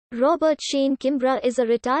Robert Shane Kimbrough is a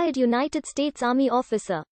retired United States Army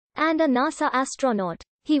officer and a NASA astronaut.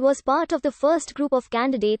 He was part of the first group of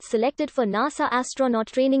candidates selected for NASA astronaut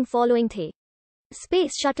training following the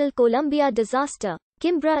Space Shuttle Columbia disaster.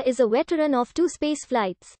 Kimbrough is a veteran of 2 space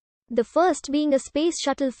flights, the first being a Space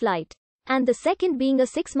Shuttle flight, and the second being a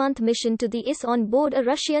 6-month mission to the ISS on board a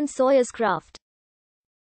Russian Soyuz craft.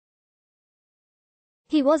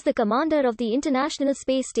 He was the commander of the International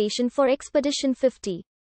Space Station for Expedition 50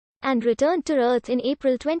 and returned to Earth in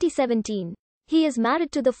April 2017. He is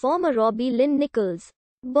married to the former Robbie Lynn Nichols.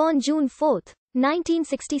 Born June 4,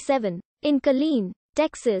 1967, in Killeen,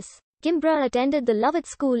 Texas, Kimbrough attended the Lovett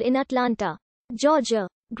School in Atlanta, Georgia,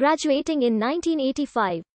 graduating in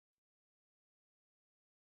 1985.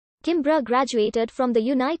 Kimbrough graduated from the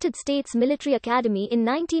United States Military Academy in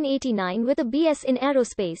 1989 with a BS in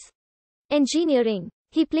aerospace engineering.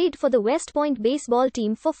 He played for the West Point baseball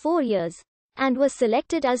team for 4 years and was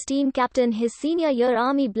selected as team captain his senior year.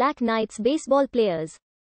 Army Black Knights baseball players.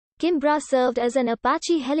 Kimbrough served as an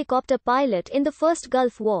Apache helicopter pilot in the First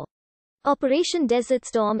Gulf War, Operation Desert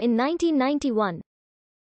Storm in 1991.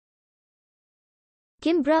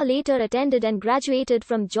 Kimbrough later attended and graduated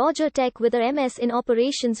from Georgia Tech with a MS in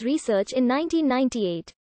Operations Research in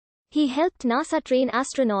 1998. He helped NASA train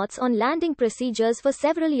astronauts on landing procedures for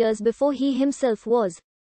several years before he himself was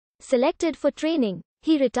selected for training.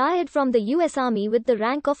 He retired from the U.S. Army with the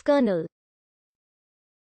rank of colonel.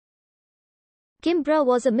 Kimbrough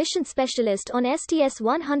was a mission specialist on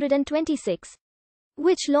STS-126,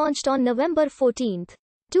 which launched on November 14,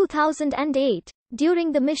 2008.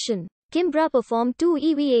 During the mission, Kimbrough performed 2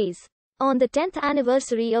 EVAs. On the 10th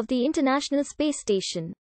anniversary of the International Space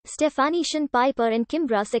Station, Stephanie Piper and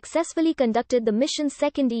Kimbrough successfully conducted the mission's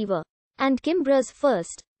second EVA, and Kimbrough's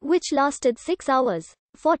first, which lasted 6 hours,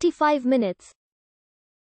 45 minutes.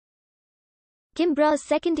 Kimbrough's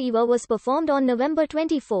second EVA was performed on November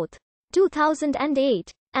 24, 2008,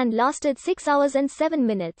 and lasted 6 hours and 7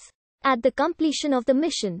 minutes. At the completion of the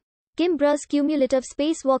mission, Kimbrough's cumulative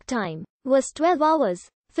spacewalk time was 12 hours,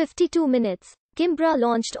 52 minutes. Kimbrough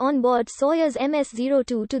launched on board Soyuz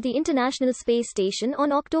MS-02 to the International Space Station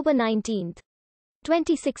on October 19,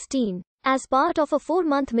 2016, as part of a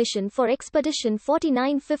 4-month mission for Expedition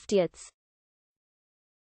 49 50th.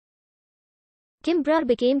 Kimbrough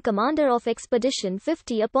became commander of Expedition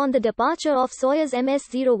 50 upon the departure of Soyuz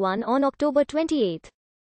MS-01 on October 28.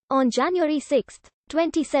 On January 6,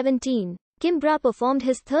 2017, Kimbrough performed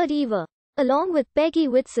his third EVA, along with Peggy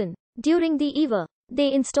Whitson. During the EVA,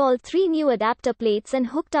 they installed 3 new adapter plates and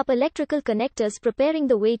hooked up electrical connectors, preparing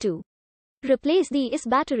the way to replace the ISS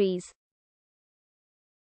batteries.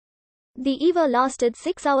 The EVA lasted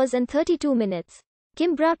 6 hours and 32 minutes.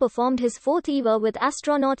 Kimbrough performed his 4th EVA with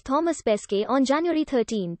astronaut Thomas Pesquet on January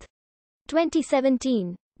 13,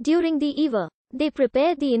 2017. During the EVA, they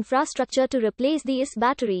prepared the infrastructure to replace the ISS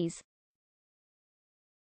batteries.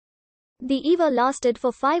 The EVA lasted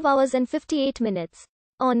for 5 hours and 58 minutes.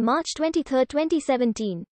 On March 23,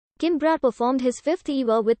 2017, Kimbrough performed his 5th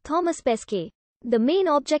EVA with Thomas Pesquet. The main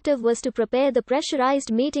objective was to prepare the pressurized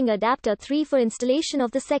mating adapter 3 for installation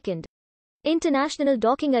of the second International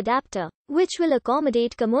Docking Adapter, which will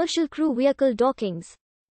accommodate commercial crew vehicle dockings.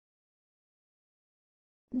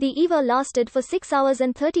 The EVA lasted for 6 hours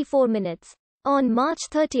and 34 minutes. On March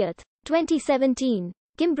 30, 2017,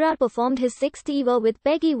 Kimbrough performed his 6th EVA with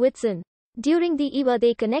Peggy Whitson. During the EVA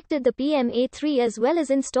they connected the PMA-3 as well as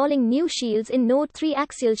installing new shields in Node 3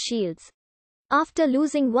 axial shields. After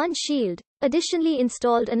losing one shield, additionally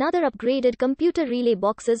installed another upgraded computer relay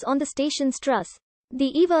boxes on the station's truss.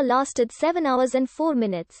 The EVA lasted 7 hours and 4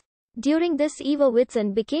 minutes. During this EVA,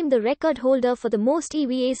 Whitson became the record holder for the most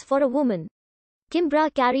EVAs for a woman.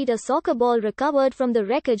 Kimbrough carried a soccer ball recovered from the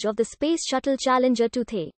wreckage of the Space Shuttle Challenger to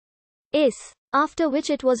the ISS, after which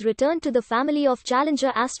it was returned to the family of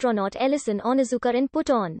Challenger astronaut Ellison Onizuka and put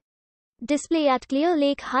on display at Clear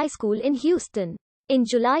Lake High School in Houston. In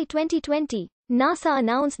July 2020, NASA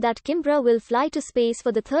announced that Kimbrough will fly to space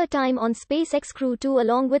for the 3rd time on SpaceX Crew 2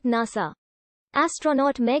 along with NASA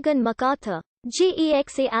astronaut Megan McArthur,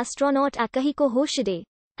 JAXA astronaut Akihiko Hoshide,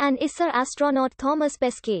 and ISR astronaut Thomas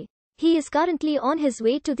Pesquet. He is currently on his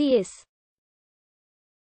way to the ISS.